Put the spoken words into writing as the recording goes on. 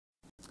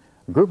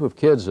A group of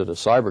kids at a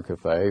cyber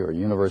cafe or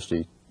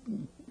university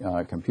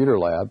computer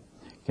lab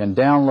can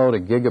download a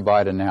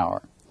gigabyte an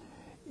hour.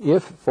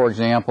 If, for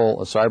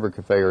example, a cyber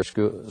cafe or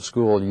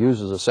school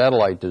uses a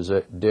satellite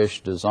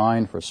dish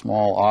designed for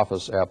small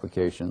office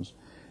applications,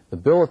 the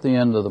bill at the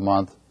end of the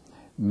month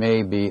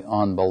may be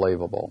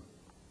unbelievable.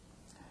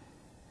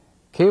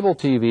 Cable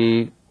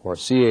TV, or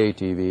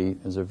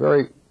CATV, is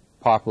very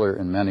popular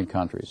in many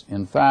countries.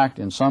 In fact,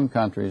 in some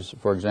countries,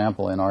 for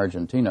example in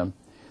Argentina,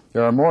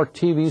 there are more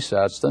TV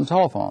sets than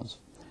telephones.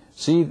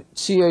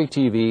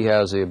 CATV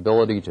has the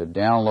ability to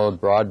download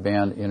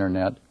broadband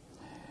internet,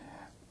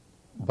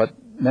 but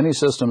many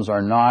systems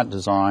are not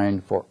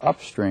designed for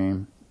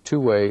upstream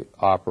two-way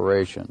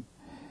operation.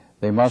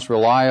 They must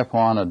rely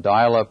upon a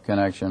dial-up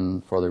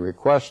connection for the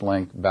request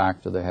link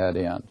back to the head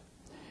end.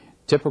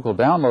 Typical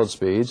download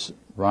speeds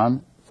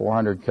run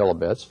 400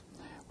 kilobits,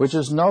 which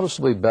is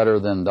noticeably better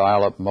than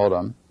dial-up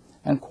modem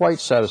and quite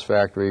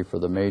satisfactory for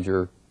the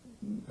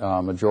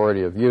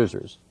majority of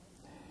users.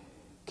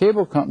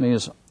 Cable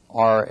companies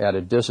are at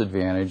a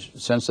disadvantage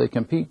since they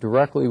compete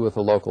directly with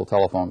the local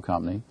telephone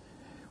company,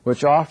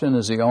 which often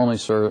is the only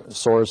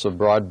source of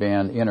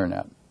broadband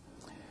internet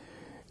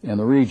in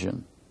the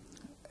region.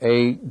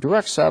 A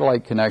direct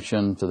satellite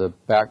connection to the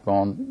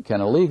backbone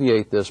can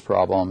alleviate this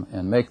problem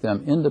and make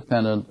them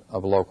independent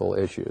of local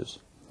issues.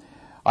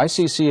 I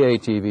see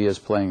CATV as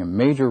playing a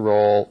major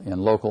role in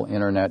local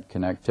internet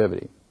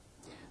connectivity.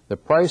 The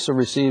price of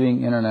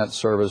receiving internet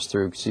service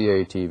through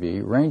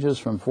CATV ranges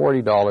from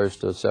 $40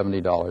 to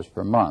 $70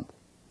 per month.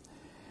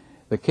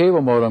 The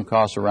cable modem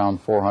costs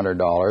around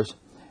 $400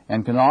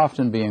 and can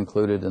often be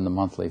included in the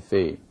monthly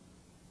fee.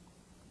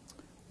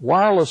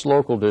 Wireless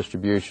local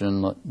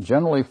distribution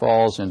generally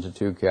falls into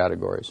two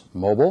categories,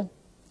 mobile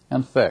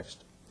and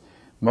fixed.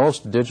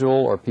 Most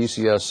digital or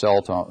PCS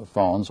cell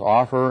phones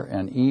offer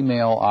an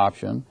email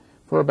option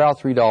for about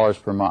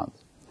 $3 per month.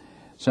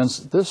 Since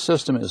this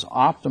system is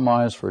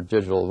optimized for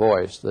digital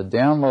voice, the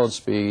download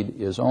speed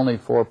is only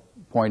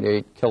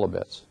 4.8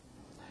 kilobits.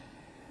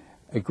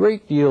 A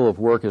great deal of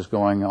work is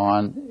going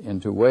on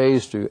into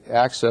ways to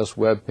access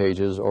web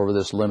pages over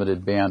this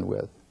limited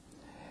bandwidth.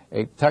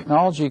 A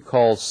technology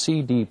called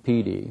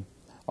CDPD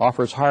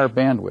offers higher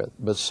bandwidth,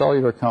 but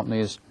cellular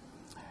companies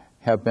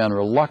have been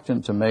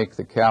reluctant to make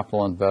the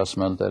capital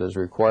investment that is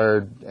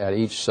required at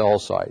each cell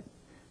site.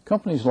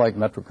 Companies like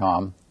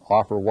Metrocom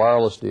offer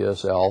wireless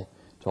DSL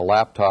to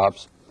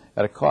laptops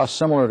at a cost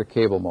similar to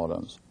cable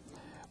modems.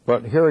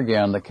 But here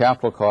again, the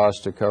capital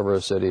cost to cover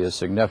a city is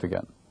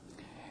significant,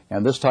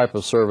 and this type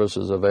of service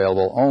is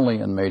available only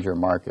in major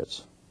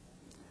markets.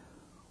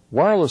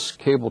 Wireless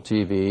cable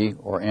TV,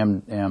 or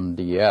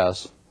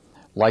MMDS,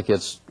 like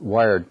its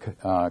wired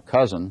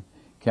cousin,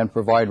 can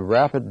provide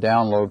rapid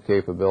download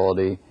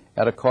capability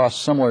at a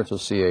cost similar to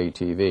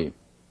CATV.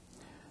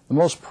 The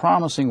most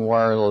promising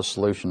wireless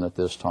solution at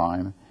this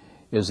time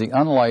is the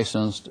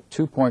unlicensed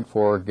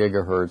 2.4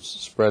 gigahertz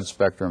spread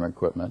spectrum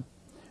equipment,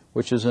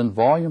 which is in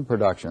volume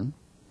production,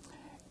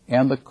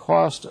 and the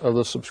cost of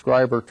the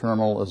subscriber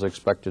terminal is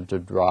expected to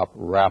drop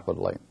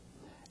rapidly.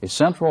 A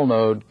central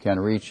node can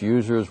reach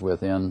users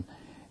within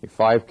a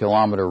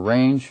 5-kilometer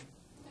range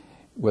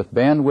with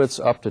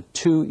bandwidths up to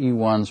 2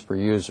 E1s per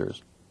user.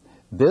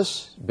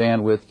 This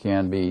bandwidth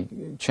can be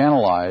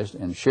channelized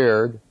and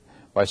shared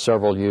by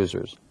several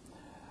users.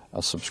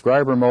 A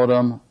subscriber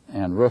modem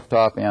and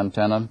rooftop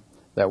antenna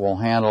that will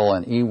handle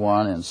an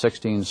E1 and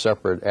 16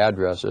 separate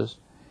addresses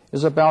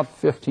is about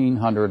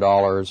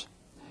 $1,500.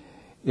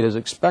 It is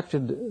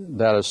expected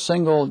that a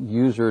single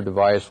user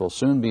device will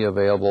soon be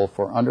available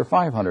for under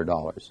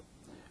 $500.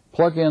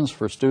 Plug-ins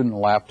for student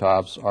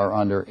laptops are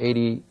under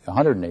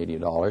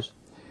 $180,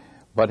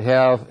 but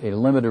have a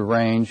limited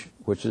range,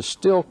 which is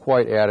still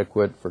quite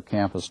adequate for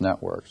campus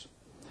networks.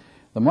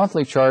 The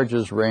monthly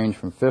charges range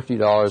from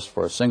 $50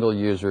 for a single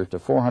user to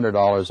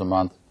 $400 a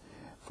month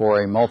for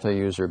a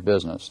multi-user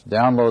business.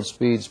 Download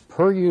speeds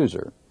per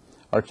user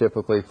are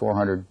typically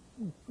 400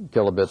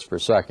 kilobits per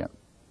second.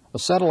 A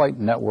satellite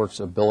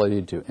network's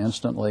ability to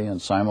instantly and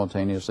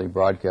simultaneously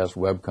broadcast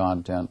web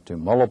content to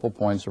multiple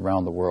points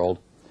around the world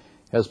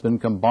has been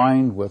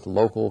combined with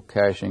local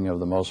caching of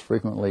the most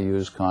frequently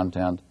used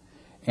content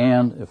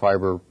and a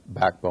fiber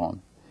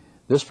backbone.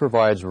 This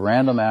provides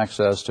random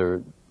access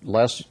to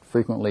less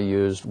frequently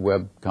used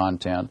web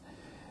content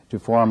to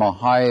form a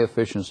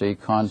high-efficiency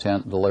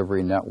content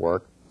delivery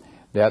network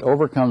that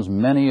overcomes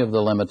many of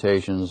the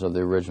limitations of the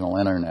original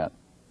Internet.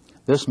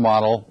 This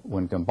model,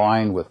 when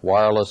combined with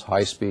wireless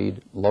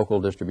high-speed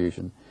local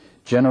distribution,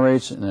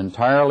 generates an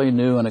entirely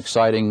new and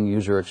exciting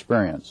user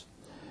experience,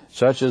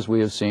 such as we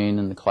have seen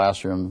in the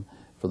classroom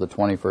for the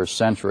 21st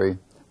century,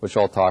 which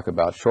I'll talk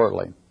about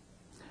shortly.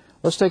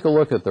 Let's take a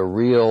look at the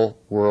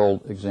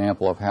real-world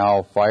example of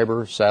how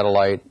fiber,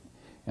 satellite,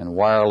 and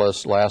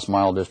wireless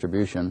last-mile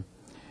distribution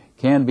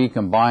can be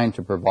combined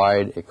to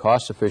provide a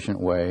cost-efficient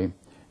way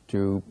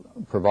to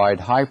provide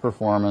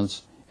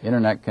high-performance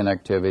Internet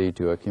connectivity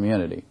to a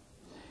community.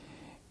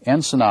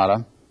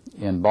 Ensenada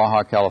in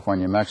Baja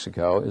California,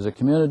 Mexico, is a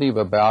community of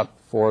about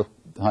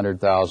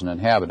 400,000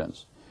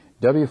 inhabitants.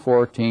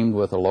 W4 teamed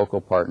with a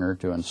local partner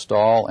to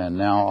install and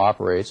now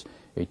operates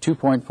a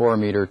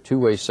 2.4-meter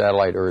two-way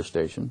satellite earth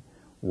station,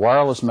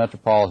 wireless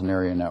metropolitan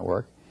area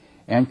network,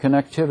 and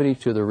connectivity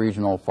to the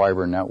regional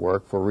fiber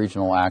network for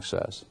regional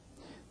access.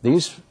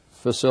 These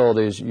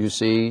facilities you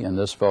see in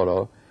this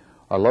photo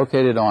are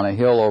located on a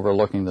hill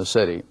overlooking the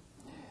city.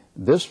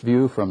 This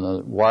view from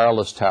the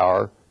wireless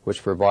tower,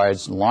 which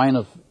provides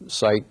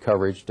line-of-sight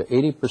coverage to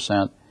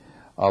 80%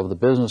 of the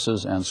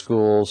businesses and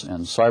schools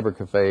and cyber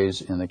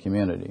cafes in the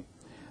community.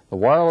 The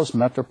wireless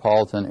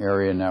metropolitan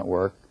area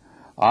network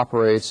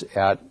operates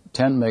at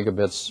 10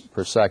 megabits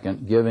per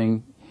second,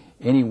 giving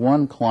any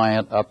one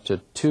client up to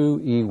 2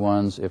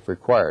 E1s if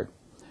required.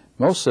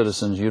 Most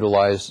citizens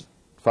utilize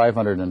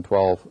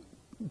 512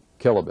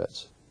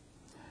 kilobits.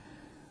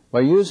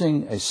 By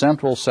using a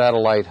central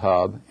satellite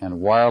hub and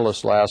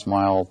wireless last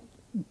mile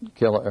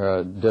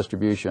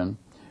distribution,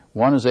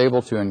 one is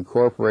able to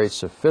incorporate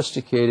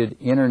sophisticated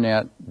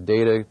internet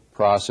data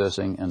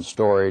processing and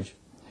storage,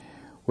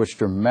 which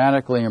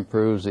dramatically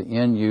improves the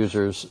end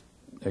user's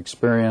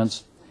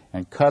experience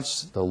and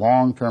cuts the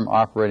long-term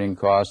operating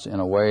costs in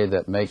a way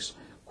that makes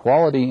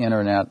quality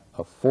internet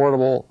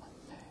affordable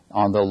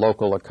on the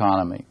local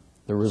economy.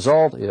 The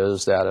result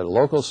is that a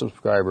local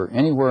subscriber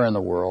anywhere in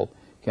the world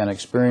can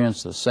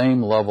experience the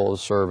same level of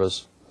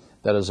service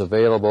that is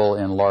available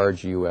in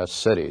large U.S.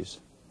 cities.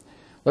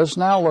 Let's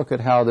now look at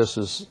how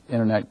this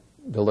internet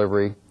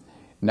delivery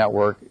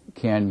network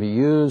can be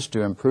used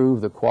to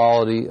improve the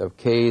quality of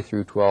K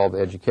through 12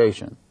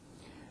 education.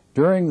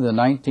 During the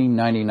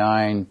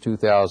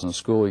 1999-2000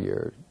 school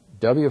year,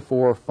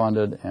 W4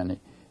 funded an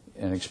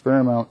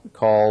experiment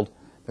called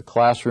the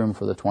Classroom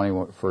for the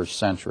 21st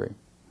Century.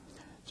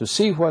 To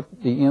see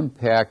what the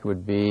impact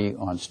would be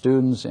on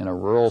students in a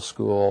rural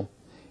school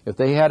if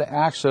they had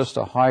access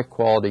to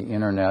high-quality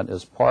internet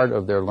as part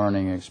of their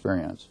learning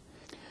experience.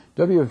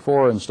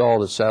 W4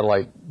 installed a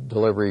satellite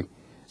delivery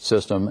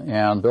system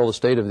and built a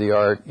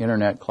state-of-the-art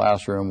internet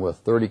classroom with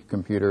 30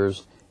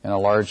 computers and a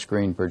large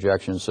screen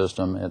projection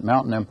system at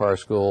Mountain Empire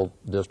School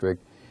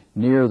District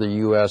near the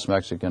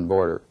U.S.-Mexican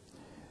border.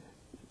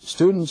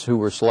 Students who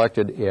were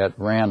selected at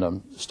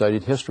random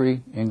studied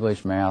history,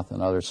 English, math,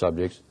 and other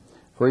subjects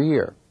for a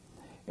year.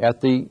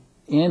 At the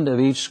end of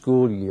each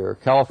school year,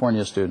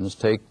 California students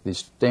take the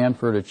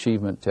Stanford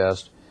Achievement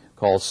Test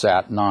called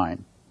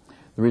SAT-9.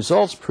 The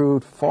results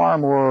proved far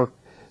more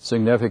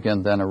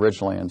significant than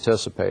originally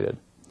anticipated,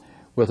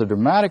 with a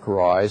dramatic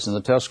rise in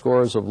the test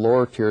scores of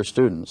lower-tier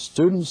students.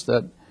 Students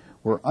that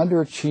were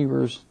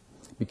underachievers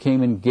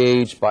became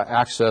engaged by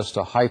access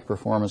to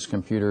high-performance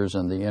computers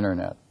and the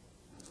internet.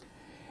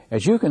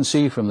 As you can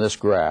see from this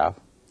graph,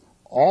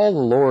 all the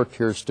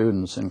lower-tier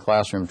students in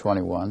Classroom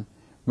 21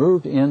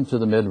 moved into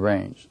the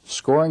mid-range,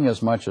 scoring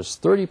as much as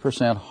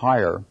 30%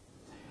 higher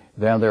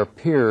than their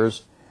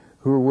peers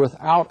who were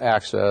without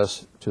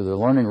access to the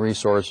learning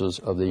resources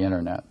of the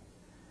internet.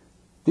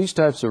 These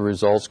types of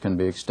results can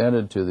be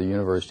extended to the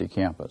university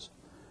campus.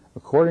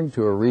 According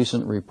to a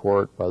recent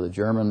report by the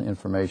German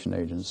Information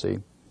Agency,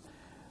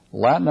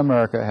 Latin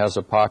America has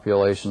a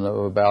population of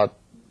about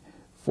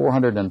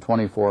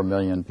 424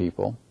 million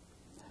people,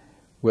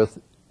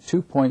 with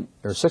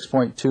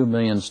 6.2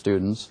 million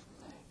students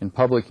in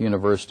public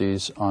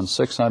universities on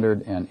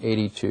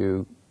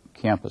 682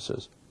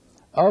 campuses.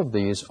 Of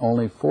these,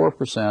 only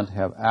 4%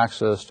 have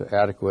access to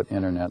adequate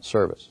internet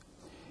service.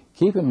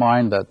 Keep in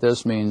mind that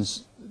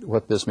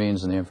what this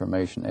means in the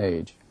information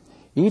age.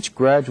 Each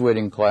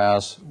graduating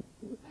class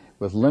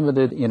with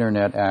limited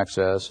internet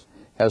access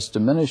has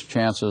diminished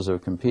chances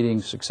of competing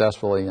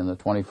successfully in the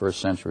 21st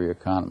century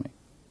economy.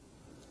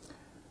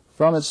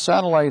 From its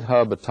satellite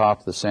hub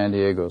atop the San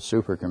Diego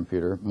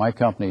supercomputer, my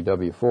company,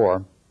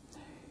 W4,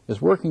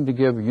 is working to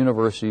give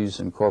universities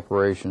and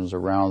corporations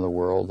around the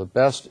world the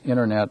best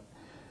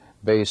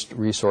internet-based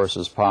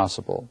resources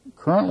possible.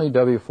 Currently,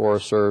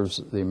 W4 serves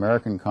the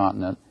American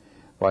continent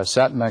by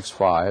SatMex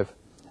 5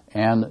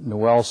 and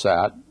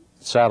NuelSat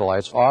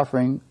satellites,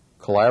 offering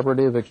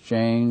collaborative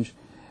exchange,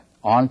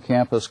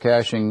 on-campus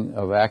caching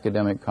of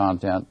academic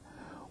content,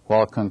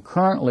 while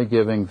concurrently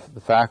giving the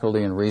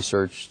faculty and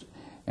researchers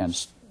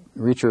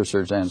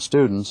and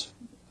students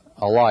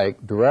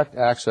alike direct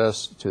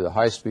access to the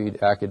high-speed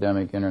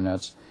academic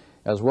internets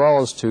as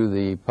well as to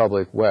the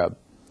public web.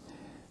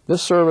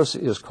 This service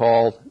is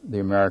called the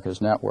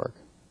America's Network.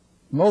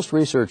 Most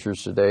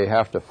researchers today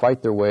have to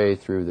fight their way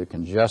through the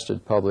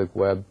congested public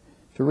web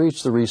to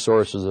reach the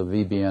resources of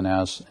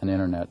VBNS and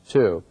Internet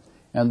 2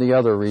 and the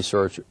other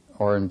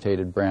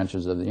research-oriented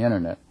branches of the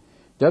Internet.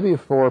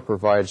 W4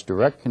 provides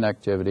direct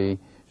connectivity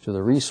to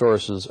the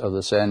resources of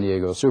the San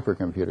Diego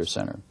Supercomputer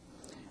Center.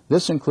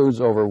 This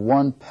includes over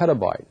 1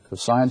 petabyte of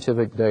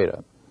scientific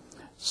data,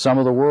 some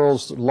of the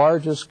world's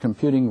largest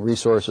computing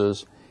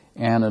resources,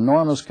 and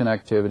enormous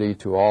connectivity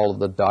to all of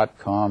the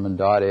 .com and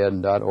 .ed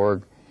and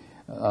 .org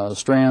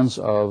strands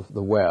of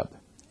the web.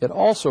 It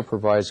also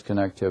provides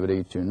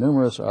connectivity to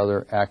numerous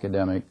other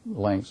academic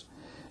links,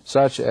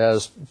 such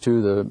as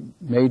to the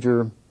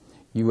major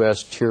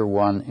U.S. Tier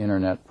 1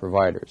 Internet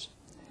providers.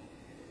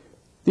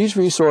 These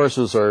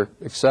resources are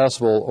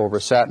accessible over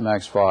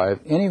SatMax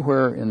 5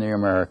 anywhere in the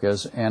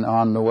Americas and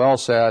on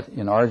Noelsat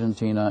in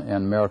Argentina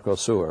and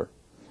Mercosur.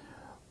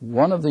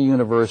 One of the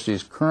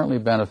universities currently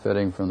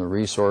benefiting from the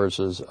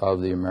resources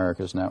of the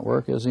Americas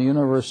Network is the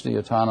University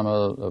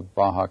Autónoma of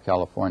Baja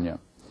California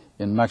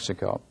in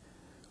Mexico.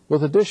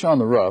 With a dish on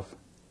the roof,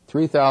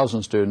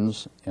 3,000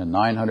 students and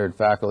 900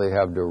 faculty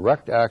have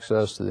direct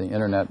access to the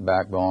Internet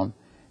backbone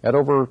at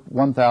over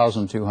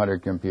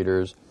 1,200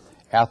 computers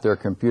at their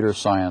Computer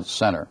Science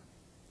Center.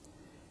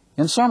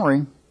 In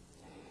summary,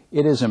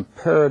 it is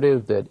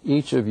imperative that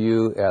each of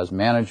you as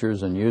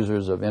managers and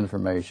users of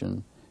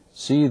information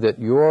see that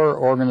your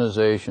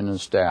organization and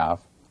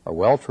staff are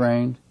well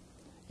trained,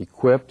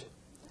 equipped,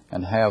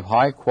 and have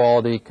high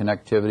quality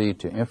connectivity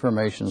to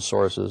information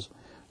sources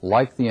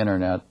like the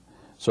Internet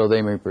so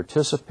they may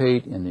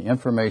participate in the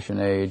information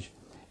age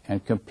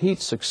and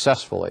compete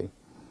successfully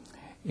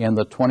in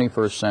the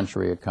 21st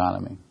century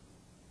economy.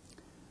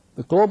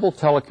 The global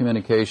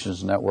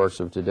telecommunications networks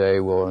of today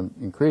will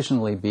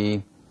increasingly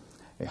be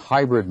a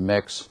hybrid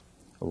mix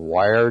of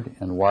wired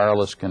and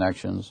wireless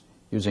connections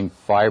using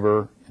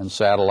fiber and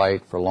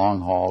satellite for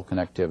long-haul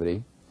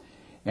connectivity,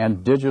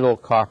 and digital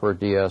copper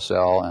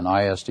DSL and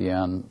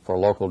ISDN for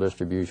local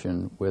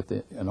distribution with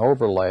an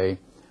overlay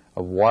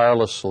of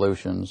wireless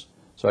solutions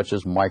such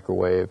as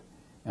microwave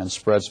and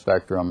spread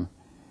spectrum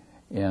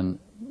in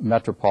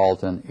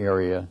metropolitan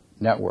area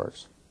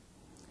networks.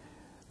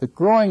 The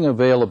growing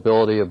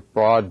availability of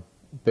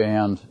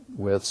broadband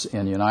widths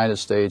in the United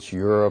States,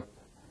 Europe,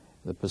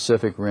 the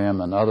Pacific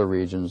Rim, and other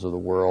regions of the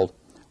world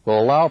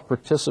will allow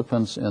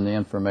participants in the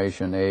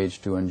information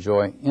age to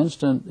enjoy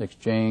instant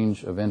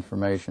exchange of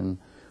information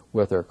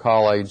with their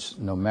colleagues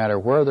no matter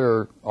where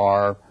they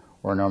are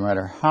or no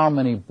matter how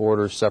many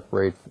borders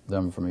separate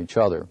them from each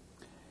other.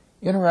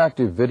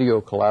 Interactive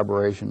video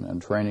collaboration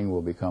and training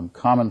will become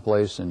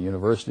commonplace in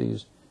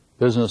universities,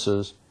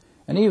 businesses,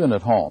 and even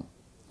at home.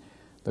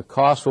 The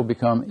cost will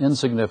become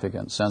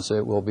insignificant since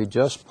it will be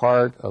just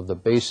part of the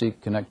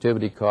basic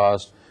connectivity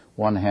cost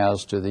one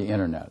has to the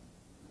Internet.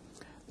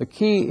 The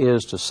key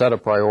is to set a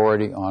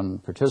priority on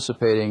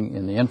participating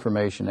in the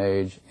information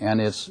age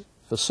and its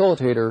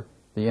facilitator,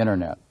 the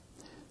Internet.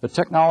 The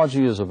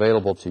technology is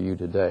available to you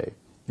today.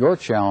 Your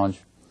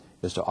challenge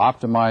is to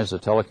optimize the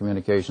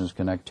telecommunications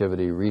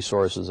connectivity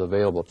resources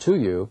available to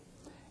you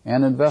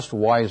and invest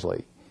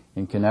wisely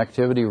in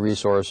connectivity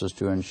resources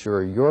to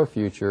ensure your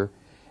future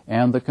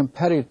and the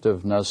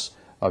competitiveness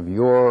of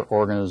your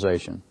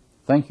organization.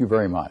 Thank you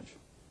very much.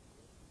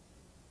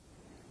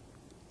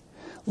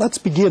 Let's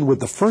begin with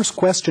the first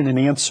question and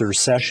answer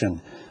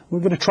session. We're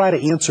going to try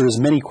to answer as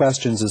many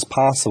questions as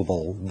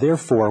possible.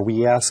 Therefore,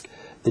 we ask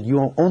that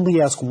you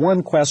only ask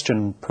one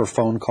question per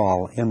phone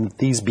call and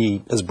these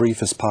be as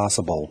brief as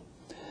possible.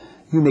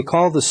 You may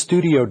call the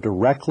studio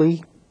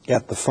directly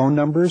at the phone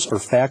numbers or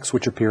fax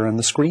which appear on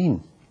the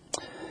screen.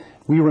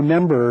 We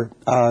remember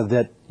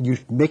that you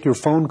make your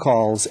phone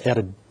calls at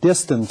a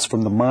distance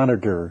from the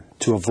monitor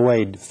to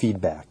avoid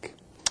feedback.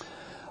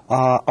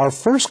 Our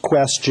first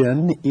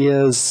question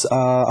is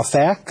a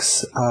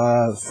fax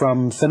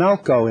from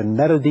Finalco in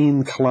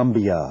Medellin,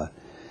 Colombia.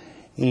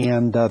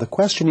 And the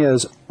question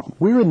is,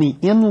 we're in the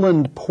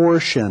inland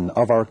portion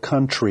of our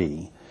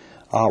country.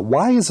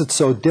 Why is it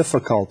so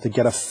difficult to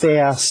get a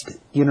fast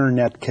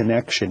Internet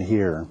connection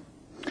here?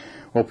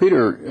 Well,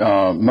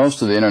 Peter,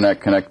 most of the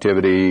Internet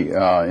connectivity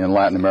in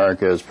Latin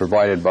America is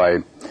provided by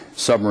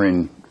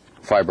submarine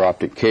fiber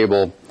optic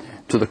cable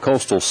to the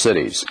coastal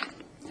cities.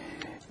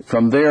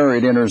 From there,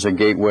 it enters a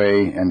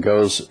gateway and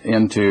goes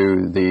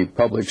into the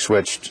public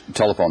switched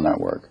telephone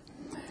network.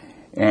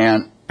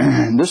 And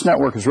this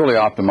network is really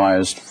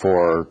optimized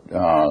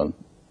for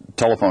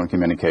telephone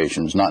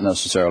communications, not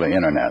necessarily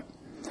Internet.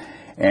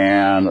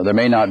 And there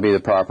may not be the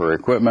proper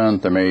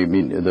equipment. There may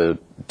be the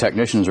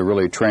technicians are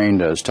really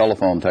trained as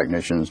telephone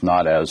technicians,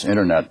 not as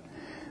Internet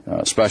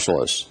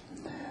specialists.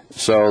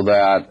 So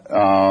that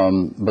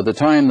by the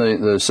time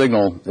the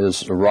signal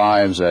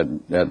arrives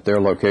at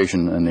their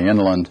location in the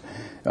inland,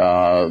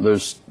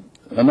 there's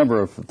a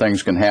number of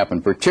things can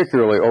happen,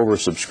 particularly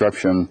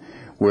oversubscription,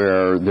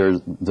 where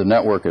the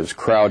network is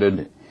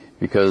crowded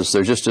because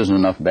there just isn't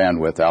enough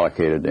bandwidth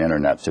allocated to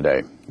Internet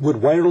today.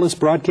 Would wireless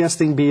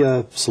broadcasting be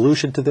a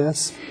solution to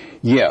this?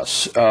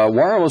 Yes.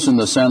 Wireless in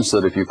the sense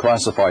that if you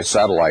classify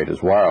satellite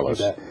as wireless,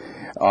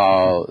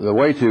 the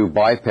way to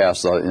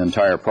bypass the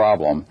entire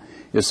problem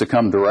is to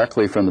come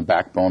directly from the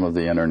backbone of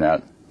the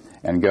Internet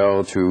and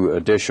go to a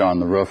dish on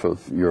the roof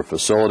of your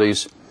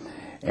facilities,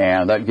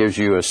 and that gives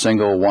you a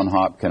single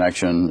one-hop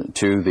connection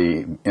to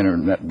the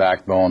Internet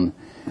backbone,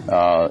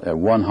 a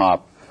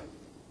one-hop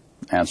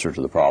answer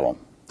to the problem.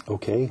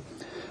 Okay.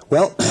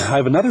 Well, I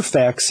have another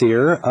fax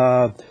here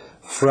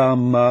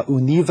from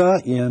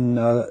Univa in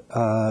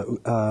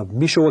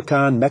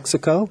Michoacan,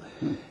 Mexico.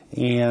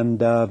 And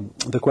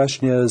the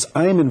question is,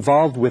 I am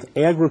involved with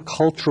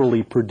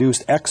agriculturally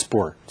produced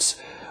exports.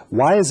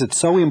 Why is it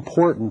so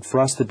important for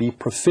us to be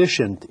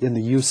proficient in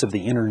the use of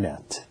the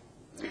Internet?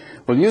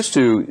 Well, used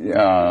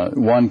to,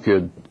 one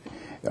could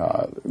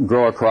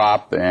grow a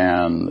crop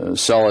and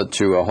sell it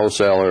to a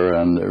wholesaler,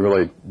 and it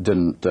really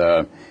didn't,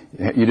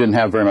 you didn't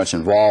have very much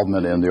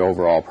involvement in the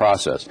overall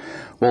process.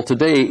 Well,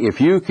 today,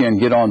 if you can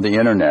get on the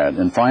internet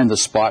and find the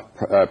spot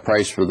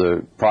price for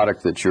the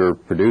product that you're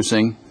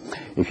producing,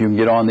 if you can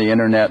get on the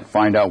internet,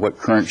 find out what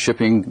current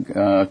shipping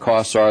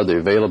costs are, the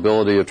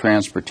availability of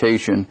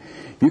transportation,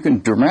 you can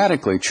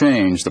dramatically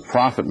change the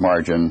profit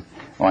margin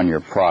on your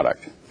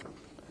product.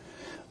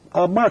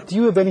 Mark, do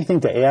you have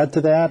anything to add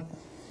to that?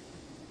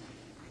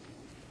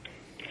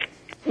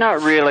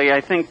 Not really.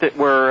 I think that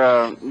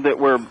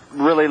we're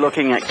really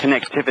looking at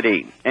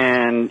connectivity,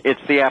 and it's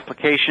the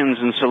applications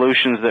and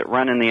solutions that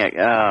run in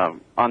the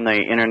on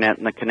the internet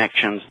and the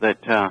connections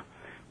that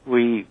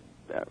we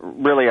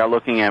really are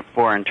looking at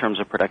for in terms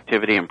of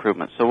productivity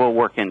improvements. So we'll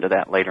work into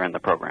that later in the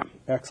program.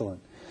 Excellent.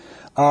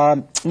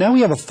 Now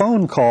we have a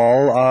phone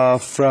call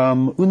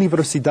from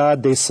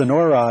Universidad de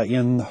Sonora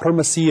in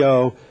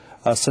Hermosillo,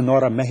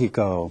 Sonora,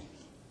 Mexico.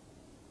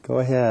 Go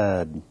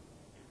ahead.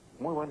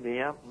 Buenos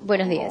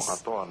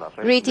días.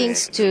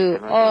 Greetings to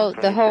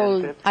the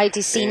whole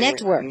ITC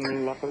network.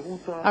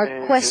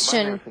 Our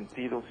question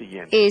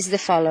is the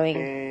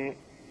following.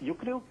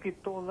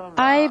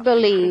 I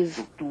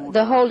believe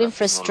the whole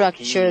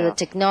infrastructure, the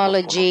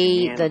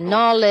technology, the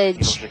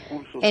knowledge,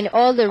 and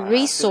all the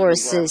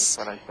resources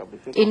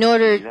in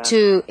order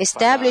to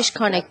establish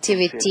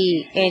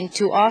connectivity and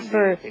to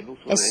offer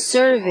a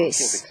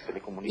service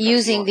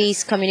using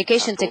these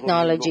communication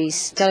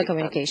technologies,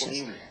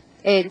 telecommunications,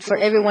 for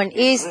everyone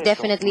is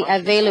definitely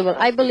available.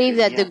 I believe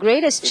that the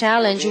greatest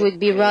challenge would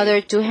be rather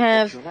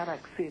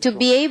to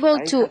be able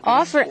to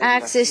offer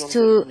access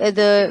to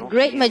the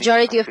great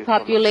majority of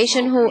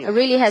population who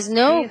really has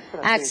no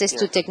access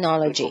to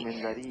technology.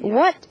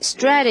 What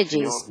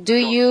strategies do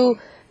you,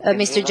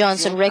 Mr.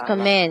 Johnson,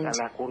 recommend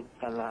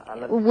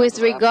with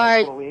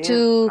regard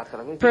to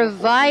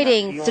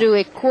providing through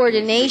a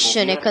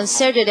coordination, a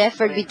concerted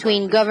effort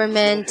between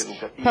government,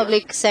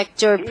 public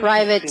sector,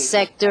 private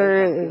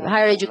sector,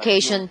 higher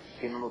education,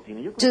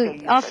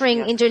 to offering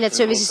internet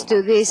services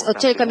to this, or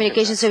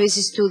telecommunication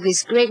services to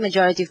this great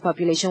majority of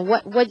population?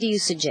 What do you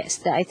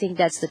suggest? I think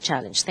that's the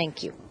challenge.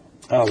 Thank you.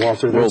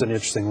 Walter, there's an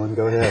interesting one.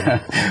 Go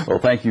ahead. Well,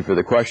 thank you for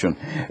the question.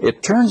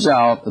 It turns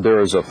out there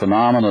is a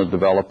phenomenon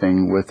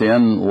developing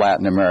within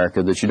Latin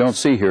America that you don't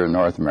see here in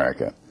North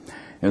America.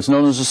 It's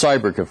known as a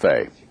cyber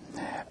cafe.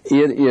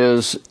 It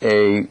is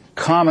a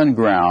common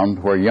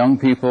ground where young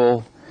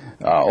people,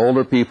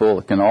 older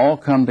people can all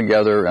come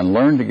together and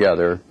learn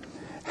together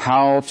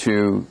how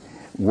to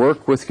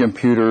work with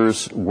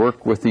computers,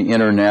 work with the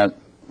internet.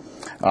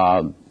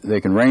 They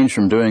can range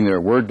from doing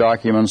their Word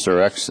documents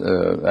or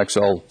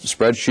Excel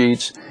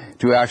spreadsheets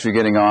to actually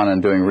getting on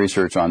and doing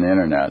research on the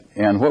internet.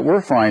 And what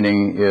we're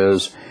finding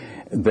is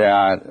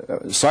that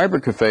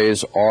cyber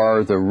cafes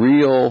are the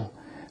real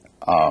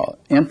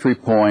entry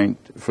point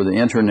for the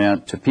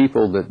internet to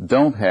people that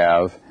don't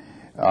have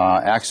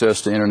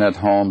access to internet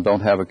home, don't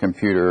have a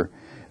computer.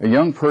 A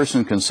young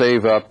person can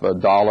save up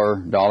 $1,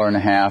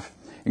 $1.50,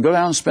 and go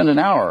down and spend an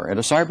hour at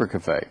a cyber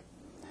cafe.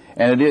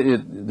 And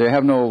they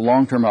have no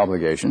long-term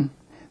obligation.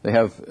 They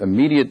have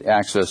immediate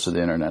access to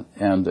the internet,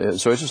 and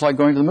so it's just like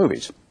going to the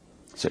movies.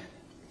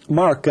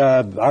 Mark,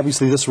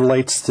 obviously this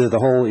relates to the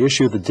whole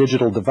issue of the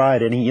digital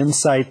divide. Any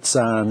insights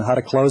on how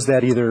to close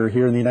that either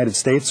here in the United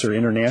States or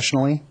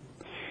internationally?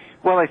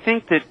 Well, I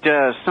think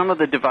that some of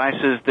the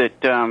devices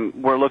that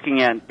we're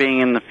looking at being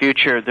in the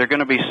future, they're going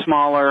to be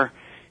smaller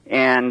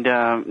and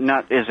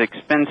not as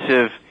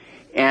expensive,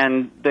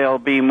 and they'll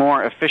be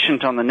more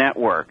efficient on the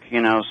network.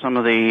 You know, some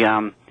of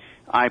the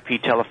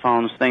IP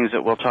telephones, things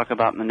that we'll talk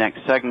about in the next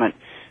segment,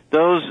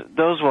 those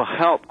will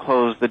help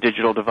close the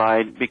digital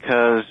divide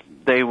because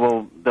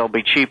they'll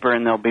be cheaper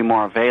and they'll be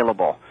more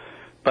available.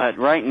 But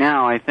right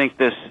now, I think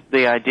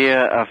the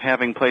idea of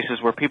having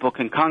places where people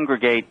can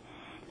congregate,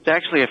 it's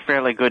actually a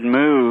fairly good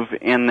move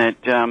in that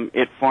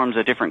it forms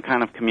a different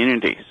kind of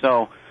community.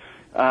 So,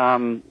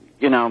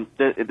 you know,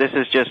 this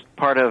is just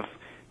part of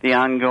the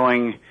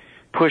ongoing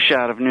push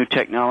out of new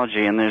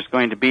technology, and there's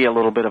going to be a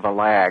little bit of a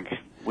lag.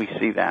 We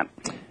see that.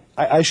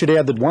 I should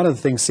add that one of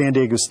the things San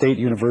Diego State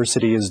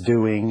University is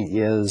doing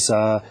is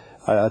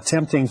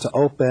attempting to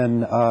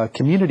open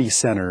community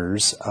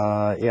centers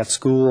at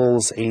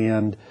schools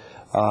and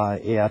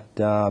at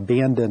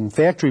abandoned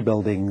factory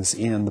buildings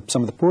in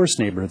some of the poorest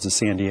neighborhoods of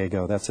San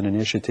Diego. That's an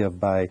initiative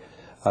by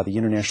the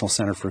International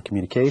Center for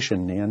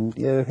Communication, and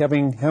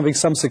having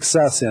some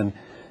success in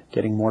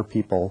getting more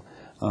people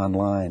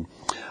online.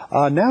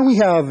 Now we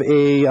have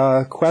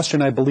a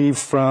question, I believe,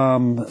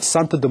 from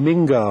Santo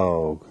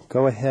Domingo.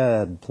 Go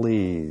ahead,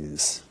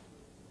 please.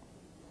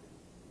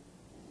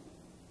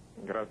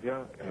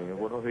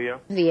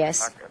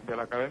 Yes.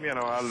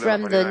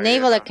 From the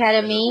Naval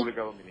Academy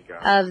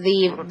of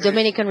the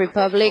Dominican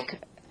Republic,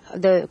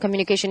 the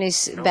communication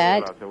is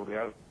bad.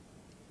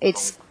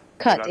 It's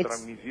cut.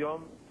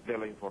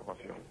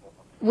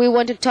 We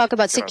want to talk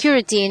about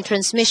security in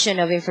transmission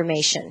of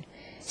information.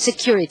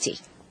 Security.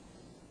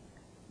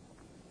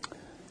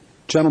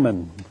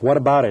 Gentlemen, what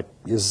about it?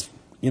 Is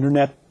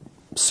internet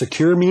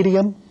secure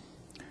medium?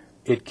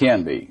 It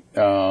can be.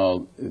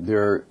 All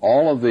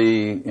of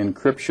the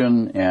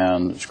encryption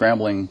and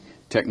scrambling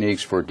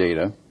techniques for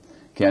data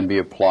can be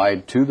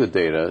applied to the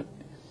data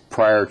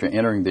prior to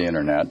entering the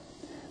Internet,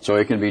 so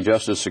it can be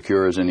just as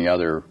secure as any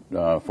other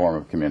form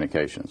of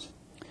communications.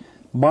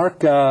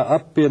 Mark,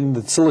 up in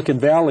the Silicon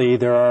Valley,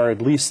 there are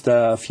at least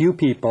a few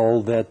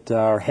people that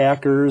are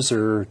hackers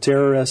or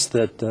terrorists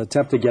that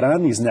attempt to get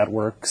on these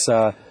networks.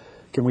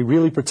 Can we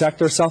really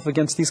protect ourselves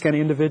against these kind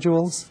of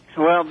individuals?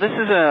 Well, this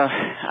is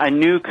a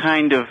new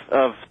kind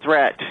of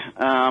threat,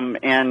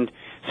 and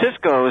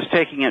Cisco is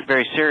taking it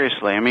very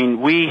seriously. I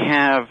mean, we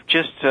have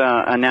just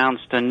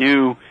announced a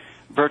new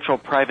virtual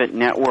private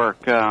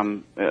network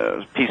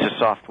piece of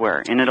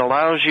software, and it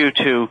allows you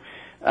to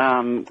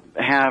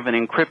have an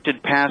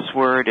encrypted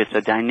password. It's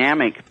a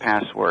dynamic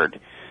password,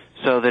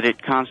 so that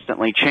it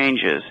constantly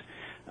changes.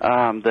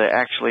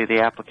 The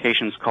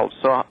application's called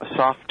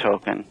Soft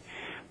Token,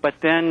 but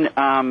then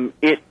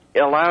it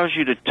allows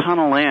you to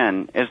tunnel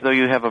in as though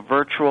you have a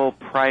virtual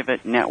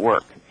private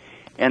network,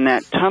 and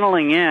that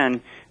tunneling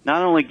in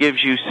not only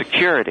gives you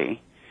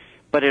security,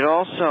 but it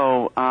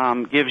also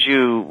gives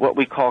you what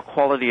we call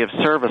quality of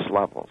service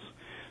levels,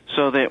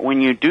 so that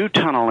when you do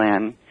tunnel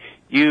in,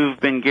 you've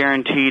been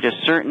guaranteed a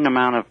certain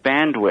amount of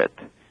bandwidth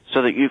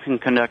so that you can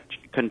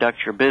conduct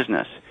your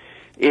business.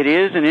 It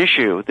is an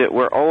issue that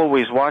we're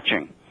always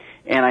watching,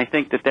 and I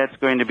think that that's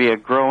going to be a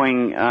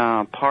growing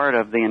part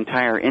of the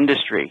entire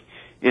industry,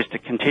 is to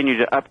continue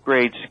to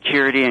upgrade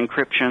security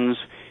encryptions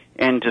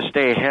and to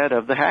stay ahead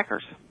of the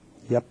hackers.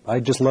 Yep, I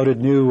just loaded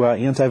new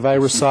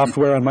antivirus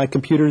software on my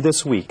computer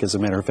this week, as a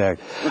matter of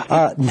fact.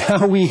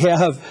 Now we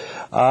have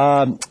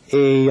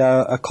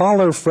a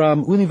caller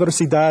from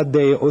Universidad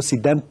de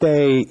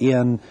Occidente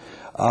in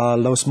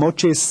Los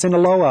Mochis,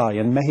 Sinaloa,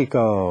 in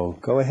Mexico.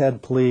 Go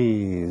ahead,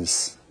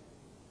 please.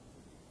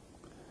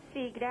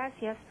 Sí,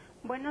 gracias.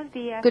 Buenos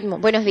días.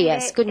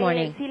 Good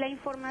morning.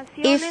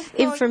 If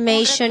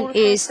information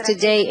is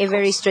today a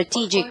very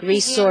strategic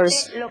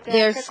resource,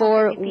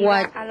 therefore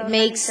what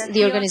makes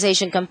the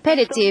organization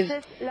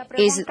competitive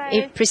is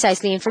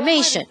precisely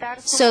information.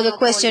 So the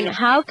question,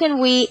 how can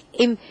we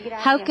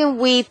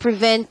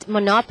prevent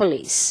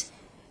monopolies,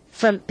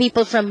 from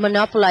people from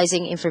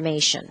monopolizing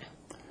information?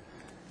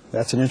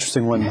 That's an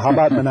interesting one. How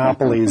about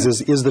monopolies?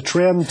 Is the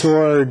trend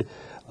toward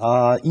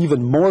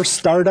even more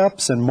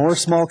startups and more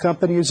small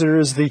companies, or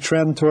is the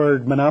trend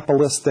toward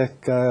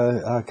monopolistic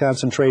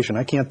concentration?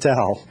 I can't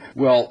tell.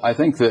 Well, I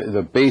think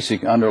the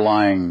basic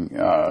underlying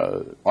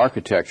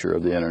architecture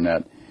of the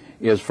Internet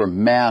is for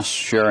mass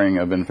sharing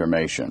of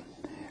information.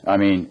 I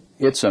mean,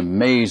 it's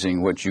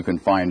amazing what you can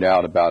find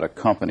out about a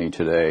company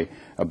today,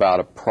 about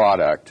a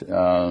product.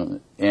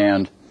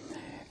 And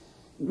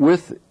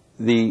with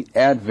the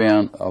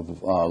advent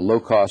of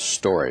low-cost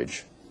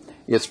storage,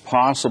 it's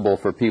possible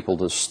for people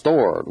to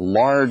store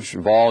large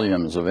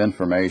volumes of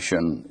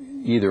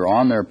information either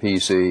on their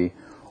PC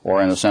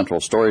or in a central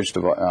storage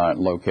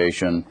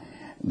location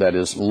that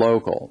is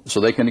local. So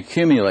they can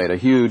accumulate a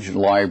huge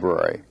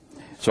library.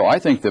 So I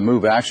think the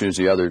move actually is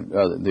the other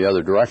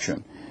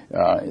direction.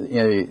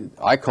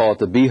 I call it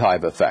the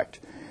beehive effect,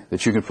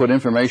 that you can put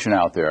information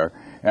out there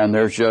and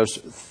there's just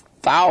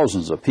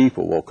thousands of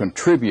people will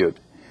contribute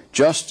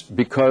just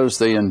because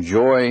they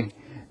enjoy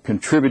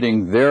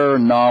contributing their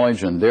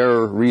knowledge and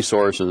their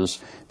resources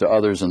to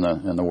others in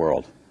the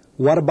world.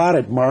 What about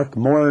it, Mark?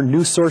 More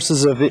new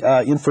sources of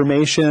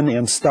information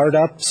and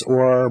startups,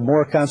 or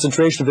more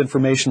concentration of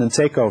information and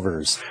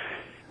takeovers?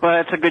 Well,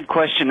 that's a good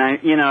question.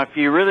 If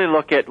you really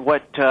look at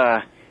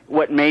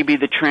what may be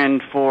the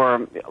trend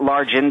for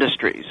large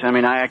industries, I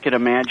mean, I could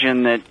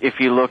imagine that if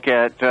you look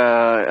at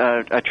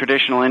a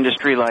traditional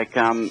industry like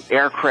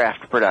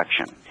aircraft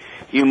production,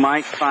 you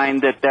might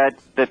find that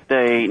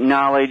the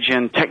knowledge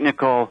and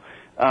technical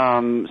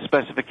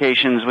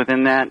specifications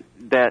within that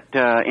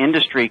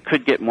industry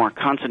could get more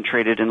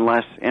concentrated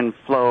and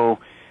flow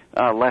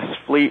less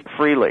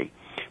freely.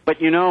 But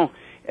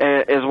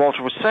as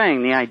Walter was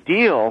saying, the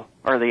idea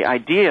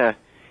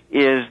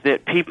is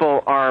that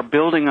people are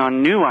building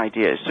on new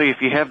ideas. So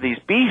if you have these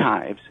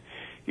beehives,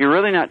 you're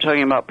really not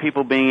talking about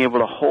people being able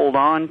to hold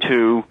on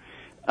to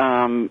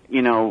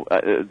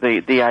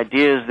the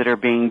ideas that are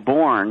being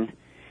born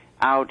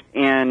out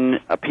in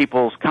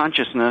people's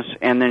consciousness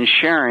and then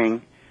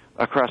sharing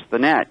across the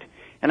net.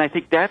 And I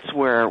think that's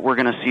where we're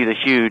going to see the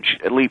huge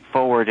leap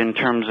forward in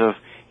terms of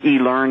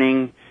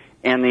e-learning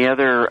and the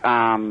other,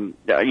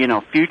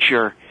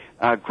 future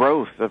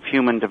growth of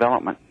human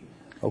development.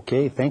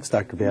 Okay, thanks,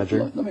 Dr.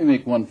 Badger. Let me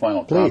make one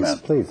final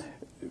comment. Please.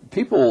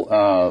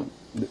 People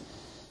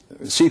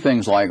see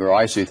things like, or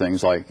I see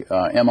things like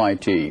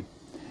MIT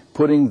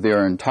putting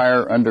their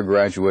entire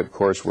undergraduate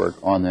coursework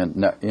on the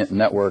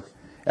network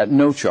at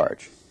no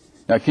charge.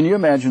 Now, can you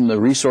imagine the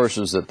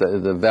resources, that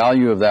the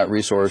value of that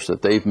resource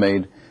that they've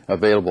made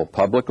available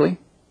publicly?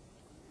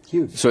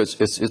 Huge. So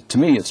to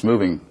me, it's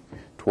moving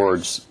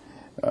towards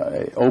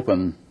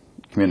open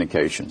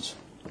communications.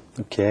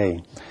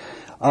 Okay.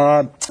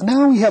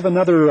 Now we have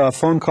another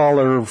phone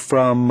caller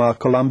from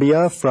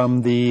Colombia,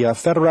 from the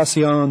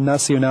Federación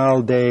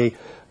Nacional de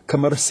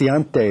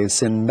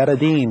Comerciantes in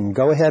Medellín.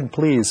 Go ahead,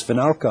 please,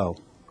 Finalco.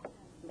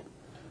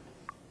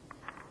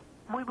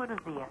 Muy buenos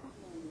días.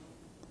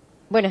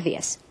 Buenos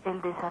días.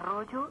 El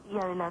desarrollo y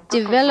adelanto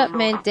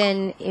Development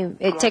and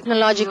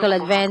technological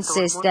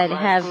advances that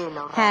have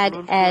had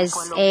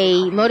as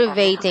a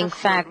motivating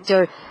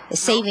factor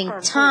saving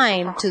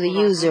time to the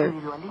user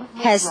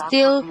has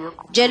still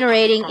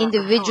generating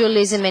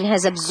individualism and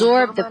has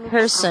absorbed the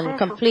person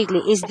completely.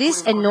 Is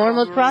this a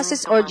normal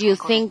process, or do you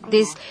think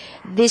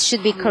this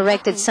should be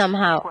corrected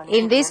somehow?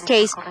 In this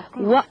case,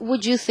 what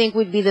would you think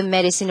would be the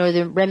medicine or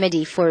the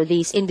remedy for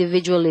this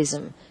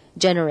individualism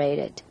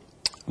generated?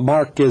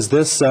 Mark, is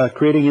this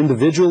creating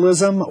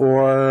individualism,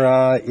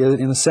 or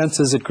in a sense,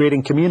 is it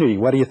creating community?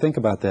 What do you think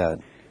about that?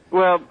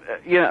 Well,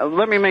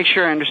 let me make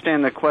sure I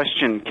understand the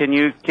question. Can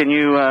you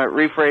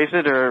rephrase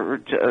it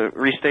or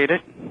restate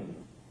it?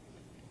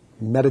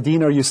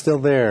 Medellín, are you still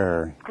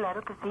there?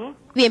 Claro que sí.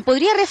 Bien,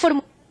 podría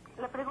reformular.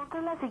 La pregunta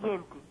es la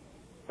siguiente.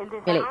 El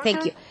Vale, desarrollo,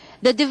 thank you.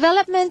 The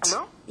development.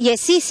 ¿Aló? Yes,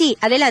 sí,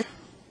 adelante.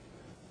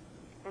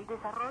 el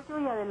desarrollo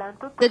y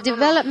adelanto The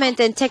development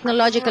and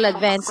technological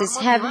advances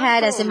have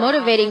had as a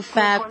motivating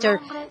factor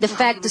the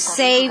fact to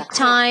save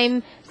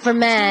time for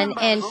man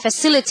and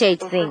facilitate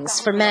things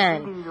for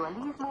man.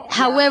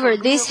 However,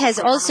 this has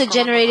also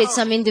generated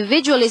some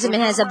individualism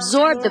and has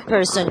absorbed the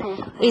person.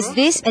 Is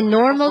this a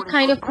normal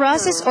kind of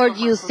process, or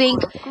do you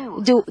think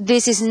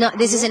this is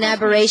an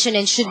aberration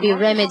and should be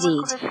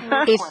remedied?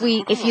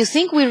 If you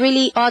think we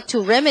really ought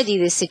to remedy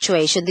this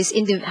situation, this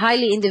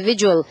highly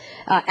individual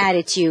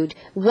attitude,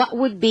 what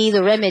would be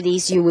the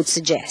remedies you would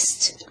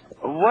suggest?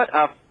 What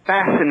a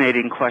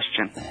fascinating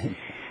question.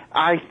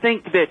 I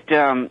think that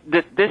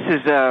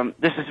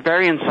this is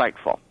very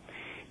insightful.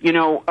 You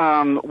know,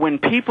 when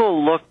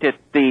people looked at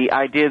the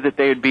idea that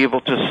they would be able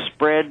to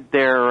spread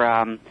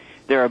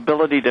their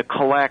ability to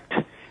collect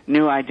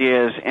new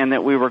ideas, and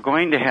that we were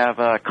going to have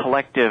a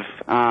collective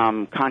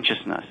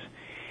consciousness,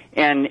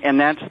 and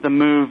that's the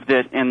move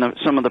that, and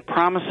some of the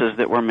promises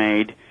that were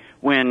made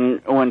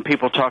when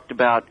people talked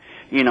about,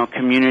 you know,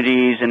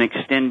 communities and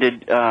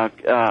extended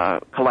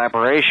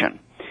collaboration.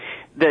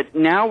 That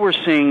now we're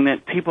seeing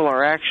that people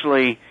are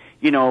actually,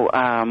 you know,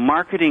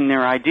 marketing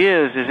their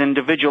ideas as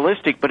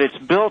individualistic, but it's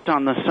built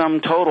on the sum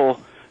total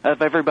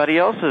of everybody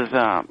else's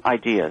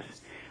ideas.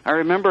 I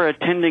remember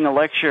attending a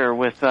lecture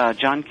with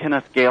John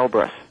Kenneth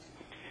Galbraith,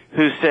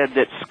 who said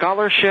that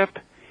scholarship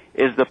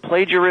is the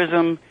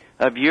plagiarism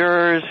of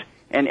yours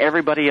and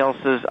everybody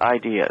else's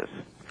ideas.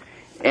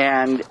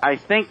 And I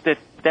think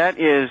that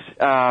is,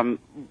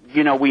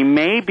 you know, we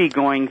may be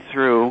going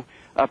through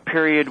a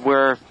period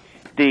where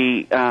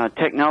the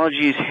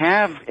technologies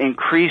have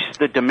increased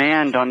the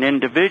demand on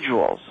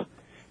individuals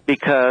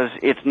because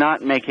it's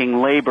not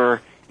making labor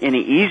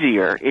any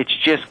easier. It's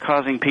just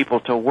causing people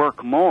to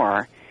work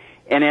more.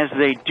 And as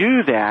they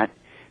do that,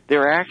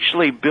 they're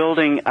actually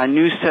building a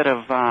new set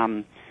of,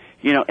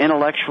 you know,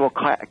 intellectual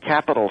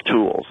capital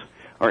tools,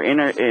 or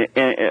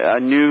a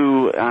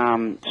new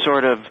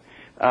sort of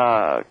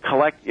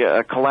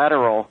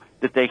collateral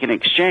that they can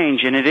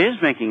exchange, and it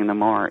is making them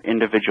more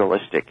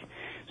individualistic.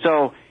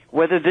 So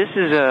whether this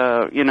is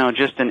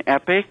just an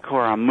epic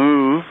or a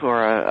move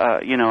or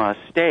a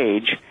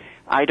stage,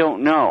 I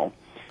don't know.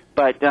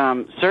 But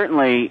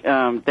certainly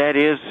that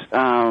is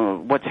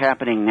what's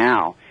happening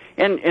now.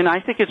 And I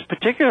think it's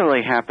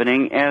particularly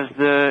happening as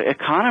the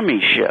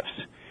economy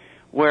shifts,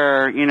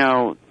 where, you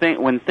know,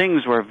 when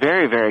things were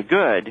very, very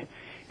good,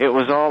 it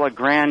was all a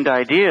grand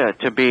idea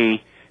to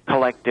be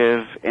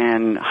collective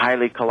and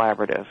highly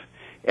collaborative.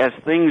 As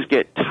things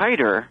get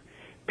tighter,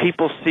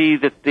 people see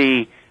that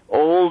the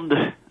old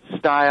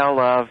style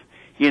of,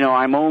 you know,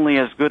 I'm only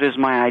as good as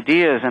my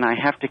ideas and I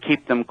have to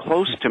keep them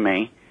close to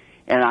me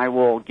and I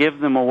will give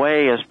them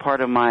away as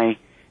part of my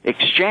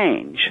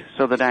exchange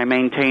so that I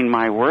maintain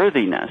my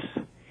worthiness,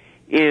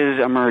 is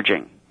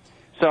emerging.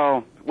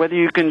 So whether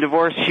you can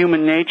divorce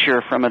human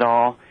nature from it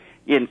all,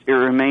 it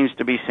remains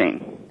to be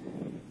seen.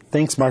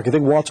 Thanks, Mark. I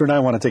think Walter and I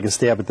want to take a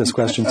stab at this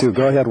question, too.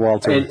 Go ahead,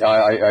 Walter.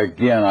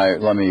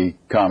 Let me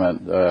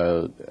comment.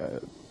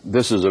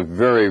 This is a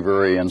very,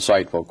 very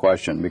insightful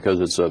question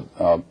because it's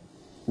a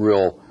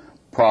real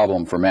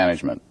problem for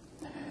management.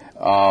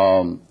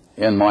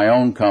 In my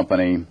own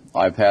company,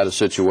 I've had a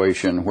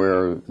situation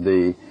where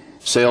the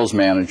sales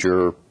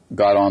manager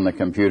got on the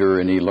computer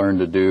and he learned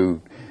to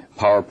do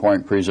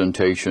PowerPoint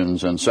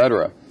presentations,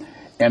 etc.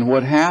 And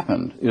what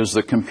happened is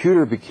the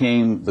computer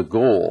became the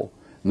goal,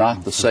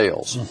 not the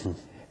sales. Mm-hmm.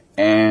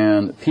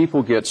 And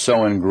people get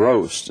so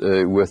engrossed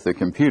with the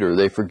computer,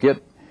 they forget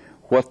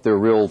what their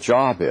real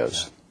job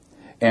is.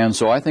 And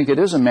so I think it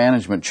is a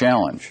management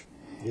challenge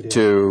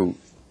to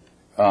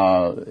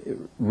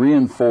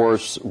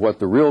reinforce what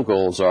the real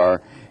goals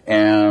are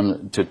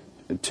and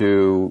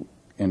to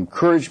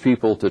encourage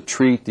people to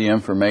treat the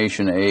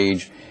information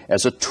age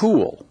as a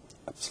tool.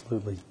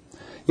 Absolutely.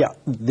 Yeah,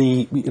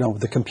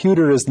 the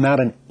computer is not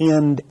an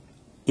end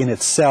in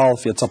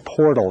itself, it's a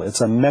portal,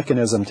 it's a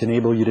mechanism to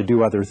enable you to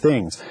do other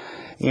things.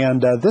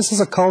 And this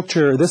is a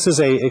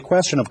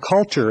question of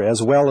culture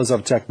as well as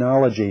of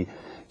technology.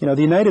 You know,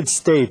 the United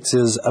States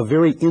is a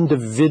very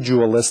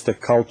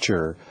individualistic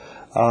culture.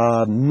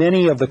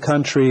 Many of the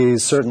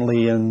countries,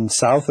 certainly in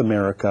South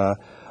America,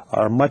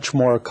 are much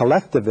more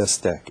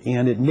collectivistic.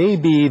 And it may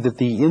be that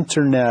the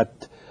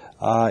Internet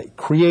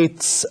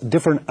creates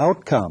different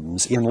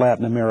outcomes in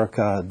Latin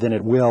America than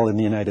it will in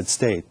the United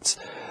States.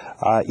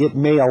 It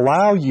may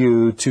allow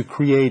you to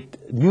create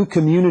new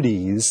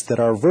communities that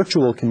are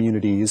virtual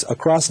communities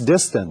across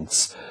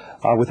distance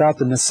without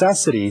the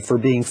necessity for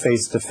being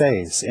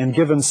face-to-face. And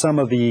given some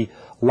of the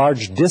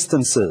large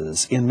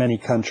distances in many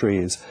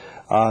countries,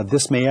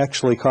 this may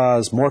actually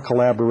cause more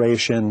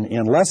collaboration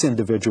and less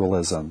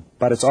individualism.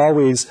 But it's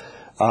always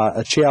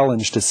a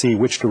challenge to see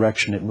which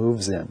direction it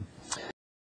moves in.